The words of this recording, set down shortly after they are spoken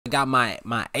got my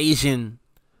Asian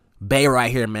bae right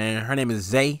here, man. Her name is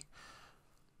Zay.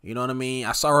 You know what I mean?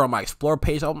 I saw her on my Explore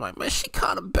page. I'm like, man, she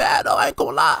kind of bad though. I ain't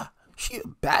gonna lie. She a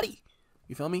baddie.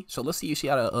 You feel me? So let's see if she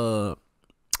got a,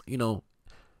 you know,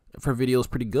 if her video is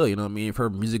pretty good. You know what I mean? If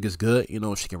her music is good, you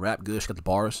know, she can rap good. She got the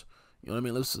bars. You know what I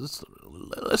mean?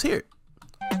 Let's hear it.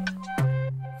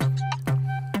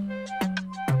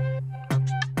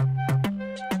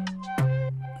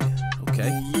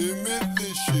 Okay.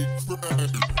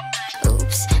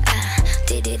 Oops, I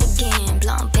did it again.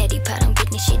 Blonde petty pot, I'm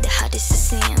getting shit the hottest to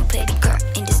sin. Petty girl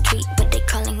in the street, but they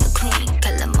calling her queen.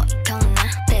 Kala mo ikaw na,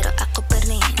 pero ako pa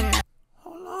rin.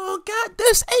 Hold on, God,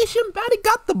 this Asian baddie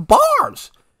got the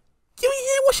bars. You ain't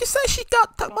hear what she said? She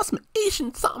got talking about some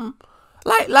Asian something.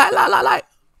 Like.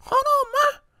 Hold on,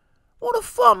 man. What the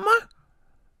fuck, man?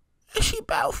 And she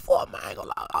bad for man. I ain't gonna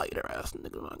lie. I'll eat her ass,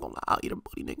 nigga. I ain't gonna lie. I'll eat her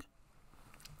booty, nigga.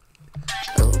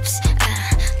 Oops,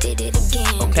 I did it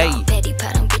again. Okay. Petty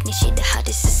pot, I'm getting shit the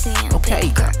hottest to sin. Okay.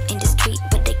 Petty girl in the street,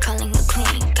 but they calling her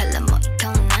queen. Kala mo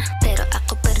ikaw na, pero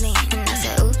ako pa rin. I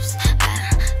said, oops,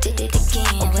 I did it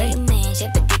again. Okay. Wait a minute,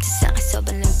 syempre dito sa akin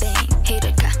sobrang lambing.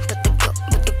 Hater ka, patago,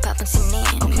 ba't ka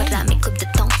papansinin? Marami ko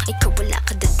datong, ikaw wala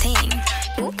ka dating.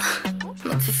 Oop,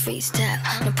 mag-freestyle.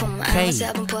 Napumaan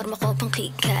sa abang porma ko pang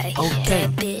kikay. Okay.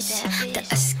 That bitch,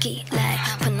 taas kilay.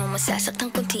 Paano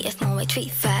masasaktan kung TF mo ay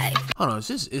 3-5. Hold on,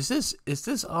 is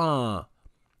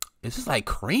this like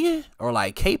Korean or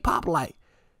like K-pop? Like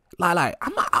I'm not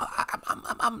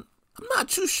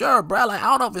too sure, bro. Like I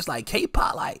don't know if it's like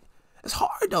K-pop. Like it's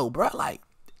hard though, bro. Like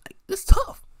it's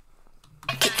tough.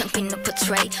 Kitang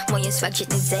pinapatray mo yung swag shit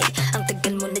ni Zay. Ang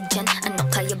tagal mo na dyan, ano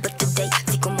kaya ba today?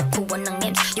 Di ko makuha ng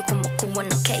names, di ko makuha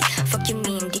ng K. Fuck you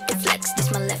mean, di to flex, this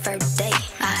my life every day.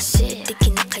 Ah shit, di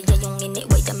kinakaya yung ini.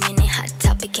 Wait a minute, hot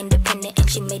topic, independent. And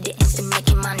she made it instant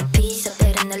making money peace. Sa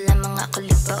pera na lang mga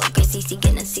kulibog. Kaya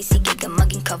sisigil ang sisigil ka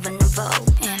maging cover ng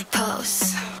Vogue. And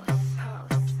pose,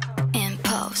 and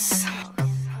pose,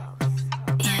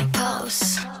 and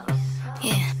pose,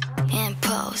 yeah, and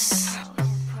pose.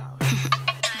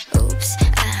 Oops,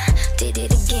 I did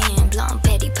it again. Blonde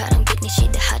petty pot, I'm getting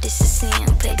shit the hottest to sin.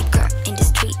 Petty girl in the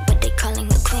street, but they calling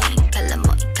her queen. Kala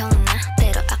mo ikaw na,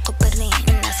 pero ako pa rin.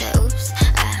 And I said, oops,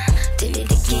 I did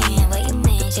it again. Wait a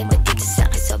minute, syempre dito sa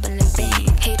akin sobrang lambing.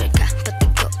 Hater ka,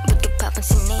 patago, ba't ka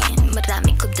papansinin?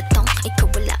 Marami ko datong, ikaw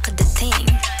wala ka dating.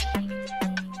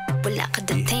 Wala ka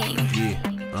dating.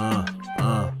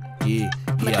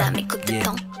 Marami ko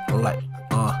datong.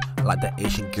 Like that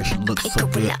Asian girl, she looks so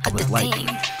good. I was like,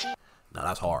 nah,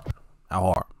 that's hard. That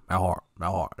hard.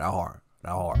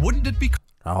 Wouldn't it be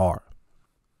That hard.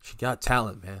 She got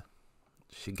talent, man.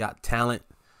 She got talent.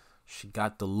 She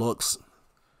got the looks.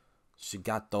 She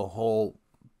got the whole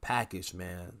package,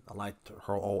 man. I like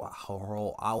her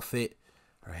whole outfit,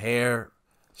 her hair.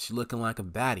 She looking like a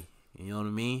baddie. You know what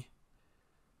I mean?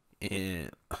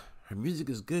 And her music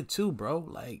is good too, bro.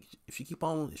 Like if she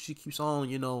keeps on,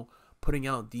 you know, putting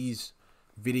out these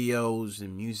videos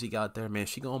and music out there, man,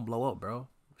 she gonna blow up, bro.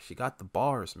 She got the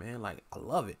bars, man. Like I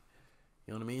love it.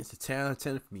 You know what I mean? It's a 10 out of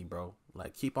 10 for me, bro.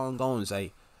 Like keep on going,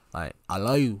 say, like I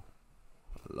love you,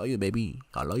 baby,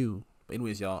 I love you. But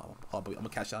anyways, y'all, I'm gonna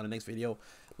catch y'all in the next video.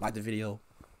 Like the video,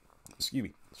 excuse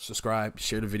me, subscribe,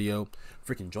 share the video,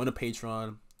 freaking join the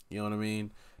Patreon. You know what I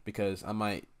mean? Because I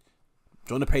might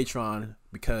join the Patreon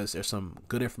because there's some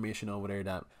good information over there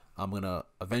that I'm gonna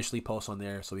eventually post on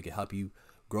there, so we can help you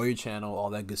grow your channel, all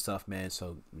that good stuff, man.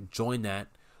 So join that.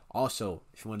 Also,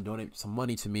 if you want to donate some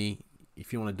money to me,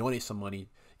 if you want to donate some money,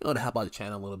 you know, to help out the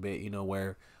channel a little bit, you know,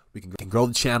 where we can grow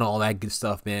the channel, all that good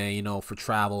stuff, man. You know, for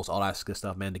travels, all that good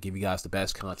stuff, man, to give you guys the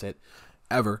best content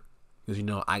ever. Because you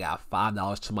know, I got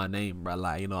 $5 to my name, bro.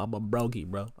 Like, you know, I'm a brokey,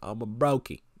 bro. I'm a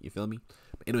brokey. You feel me?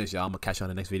 But anyways, y'all, I'm gonna catch you on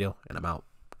the next video, and I'm out.